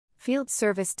Field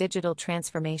service digital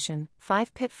transformation,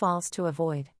 5 pitfalls to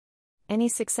avoid. Any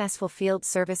successful field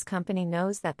service company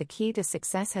knows that the key to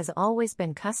success has always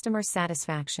been customer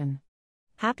satisfaction.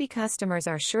 Happy customers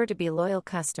are sure to be loyal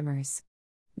customers.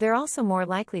 They're also more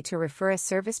likely to refer a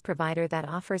service provider that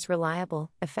offers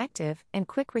reliable, effective, and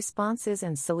quick responses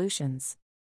and solutions.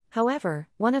 However,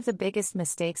 one of the biggest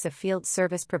mistakes a field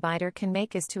service provider can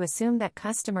make is to assume that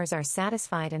customers are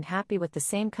satisfied and happy with the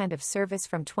same kind of service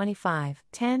from 25,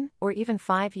 10, or even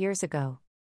 5 years ago.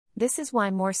 This is why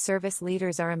more service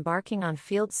leaders are embarking on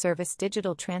field service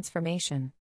digital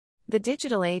transformation. The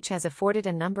digital age has afforded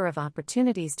a number of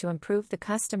opportunities to improve the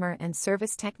customer and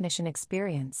service technician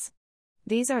experience.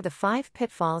 These are the 5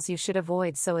 pitfalls you should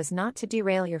avoid so as not to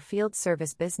derail your field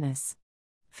service business.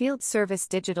 Field service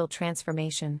digital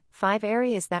transformation, 5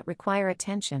 areas that require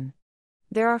attention.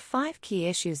 There are 5 key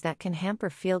issues that can hamper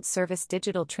field service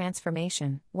digital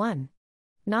transformation. 1.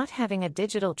 Not having a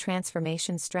digital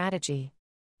transformation strategy.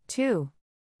 2.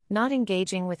 Not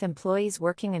engaging with employees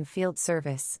working in field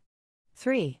service.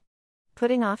 3.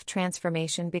 Putting off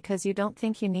transformation because you don't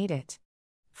think you need it.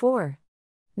 4.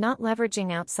 Not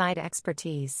leveraging outside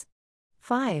expertise.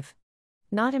 5.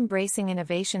 Not embracing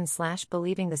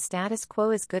innovation/believing the status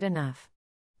quo is good enough.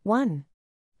 1.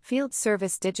 Field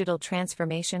service digital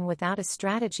transformation without a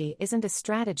strategy isn't a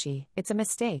strategy, it's a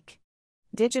mistake.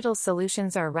 Digital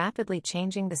solutions are rapidly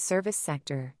changing the service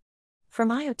sector.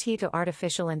 From IoT to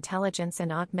artificial intelligence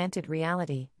and augmented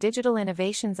reality, digital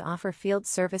innovations offer field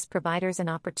service providers an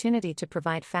opportunity to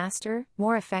provide faster,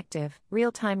 more effective,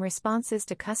 real-time responses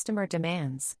to customer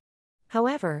demands.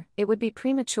 However, it would be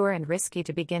premature and risky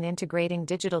to begin integrating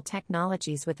digital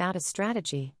technologies without a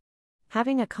strategy.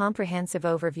 Having a comprehensive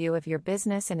overview of your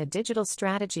business and a digital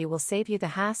strategy will save you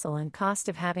the hassle and cost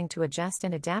of having to adjust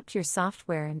and adapt your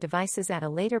software and devices at a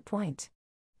later point.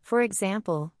 For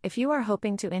example, if you are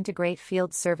hoping to integrate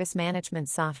field service management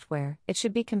software, it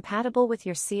should be compatible with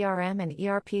your CRM and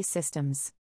ERP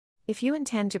systems. If you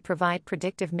intend to provide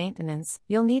predictive maintenance,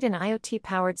 you'll need an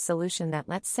IoT-powered solution that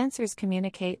lets sensors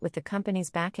communicate with the company's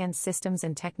back-end systems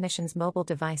and technicians' mobile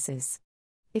devices.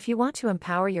 If you want to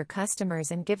empower your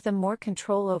customers and give them more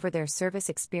control over their service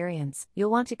experience, you'll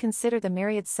want to consider the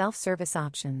myriad self-service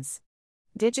options.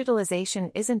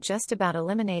 Digitalization isn't just about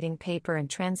eliminating paper and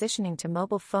transitioning to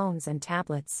mobile phones and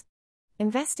tablets.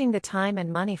 Investing the time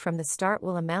and money from the start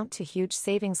will amount to huge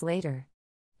savings later.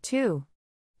 2.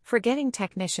 Forgetting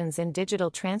technicians in digital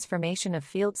transformation of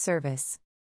field service.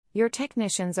 Your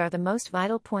technicians are the most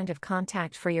vital point of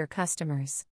contact for your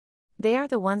customers. They are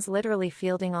the ones literally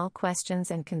fielding all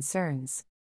questions and concerns.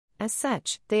 As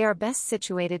such, they are best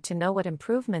situated to know what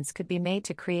improvements could be made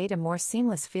to create a more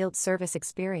seamless field service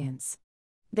experience.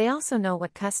 They also know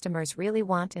what customers really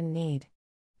want and need.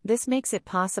 This makes it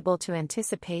possible to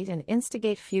anticipate and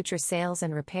instigate future sales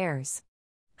and repairs.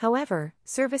 However,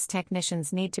 service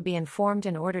technicians need to be informed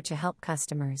in order to help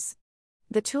customers.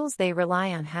 The tools they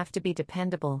rely on have to be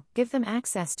dependable, give them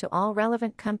access to all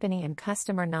relevant company and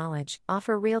customer knowledge,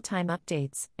 offer real-time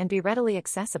updates, and be readily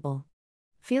accessible.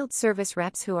 Field service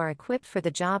reps who are equipped for the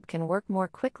job can work more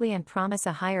quickly and promise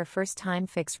a higher first-time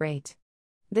fix rate.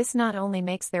 This not only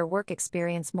makes their work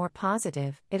experience more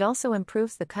positive, it also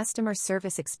improves the customer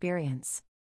service experience.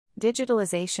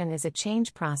 Digitalization is a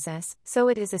change process, so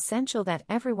it is essential that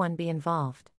everyone be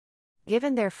involved.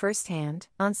 Given their first-hand,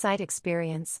 on-site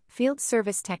experience, field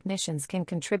service technicians can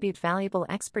contribute valuable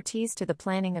expertise to the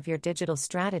planning of your digital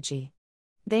strategy.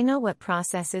 They know what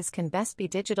processes can best be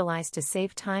digitalized to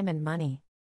save time and money.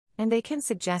 And they can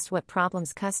suggest what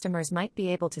problems customers might be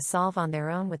able to solve on their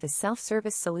own with a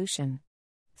self-service solution.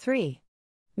 3.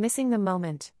 Missing the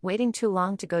moment, waiting too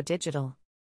long to go digital.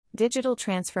 Digital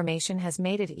transformation has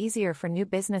made it easier for new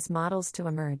business models to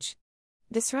emerge.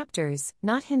 Disruptors,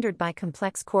 not hindered by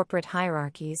complex corporate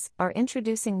hierarchies, are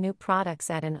introducing new products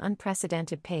at an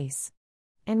unprecedented pace.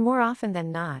 And more often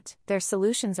than not, their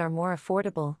solutions are more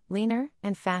affordable, leaner,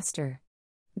 and faster.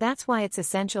 That's why it's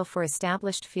essential for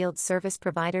established field service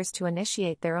providers to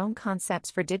initiate their own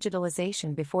concepts for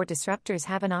digitalization before disruptors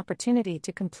have an opportunity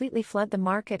to completely flood the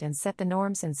market and set the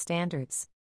norms and standards.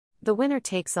 The winner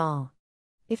takes all.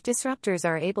 If disruptors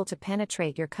are able to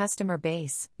penetrate your customer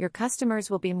base, your customers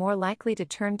will be more likely to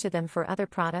turn to them for other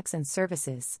products and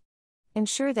services.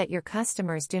 Ensure that your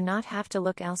customers do not have to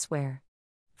look elsewhere.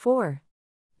 4.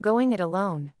 Going it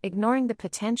alone, ignoring the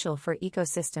potential for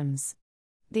ecosystems.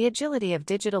 The agility of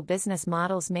digital business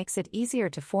models makes it easier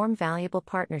to form valuable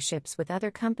partnerships with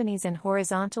other companies in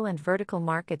horizontal and vertical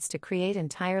markets to create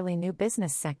entirely new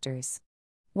business sectors.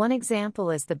 One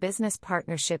example is the business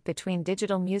partnership between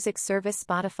digital music service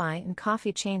Spotify and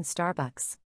coffee chain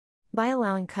Starbucks. By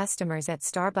allowing customers at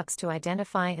Starbucks to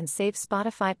identify and save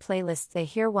Spotify playlists they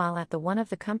hear while at one of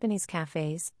the company's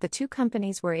cafes, the two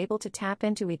companies were able to tap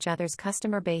into each other's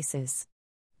customer bases.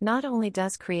 Not only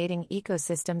does creating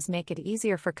ecosystems make it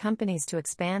easier for companies to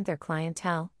expand their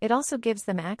clientele, it also gives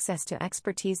them access to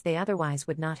expertise they otherwise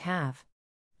would not have.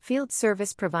 Field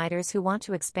service providers who want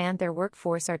to expand their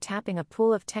workforce are tapping a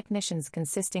pool of technicians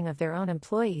consisting of their own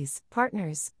employees,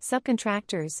 partners,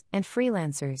 subcontractors, and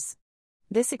freelancers.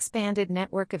 This expanded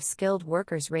network of skilled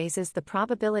workers raises the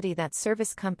probability that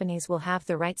service companies will have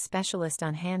the right specialist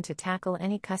on hand to tackle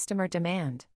any customer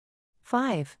demand.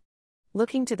 5.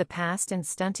 Looking to the past and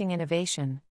stunting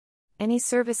innovation. Any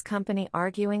service company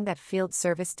arguing that field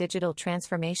service digital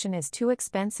transformation is too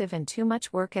expensive and too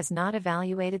much work has not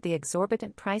evaluated the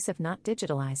exorbitant price of not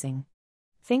digitalizing.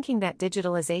 Thinking that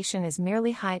digitalization is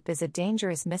merely hype is a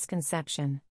dangerous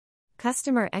misconception.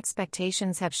 Customer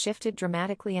expectations have shifted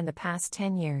dramatically in the past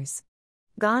 10 years.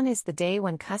 Gone is the day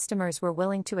when customers were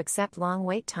willing to accept long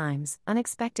wait times,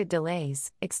 unexpected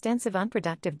delays, extensive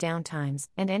unproductive downtimes,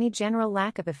 and any general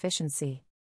lack of efficiency.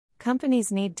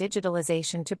 Companies need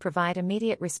digitalization to provide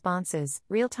immediate responses,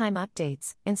 real-time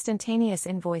updates, instantaneous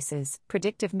invoices,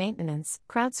 predictive maintenance,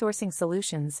 crowdsourcing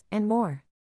solutions, and more.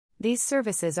 These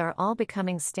services are all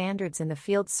becoming standards in the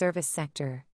field service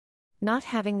sector. Not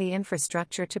having the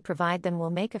infrastructure to provide them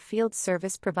will make a field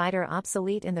service provider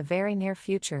obsolete in the very near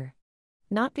future.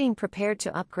 Not being prepared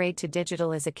to upgrade to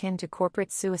digital is akin to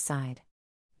corporate suicide.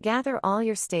 Gather all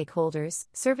your stakeholders,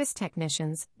 service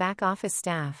technicians, back-office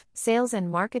staff, sales and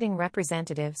marketing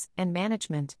representatives, and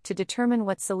management to determine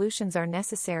what solutions are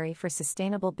necessary for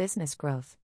sustainable business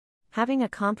growth. Having a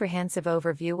comprehensive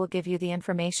overview will give you the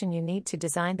information you need to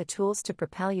design the tools to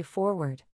propel you forward.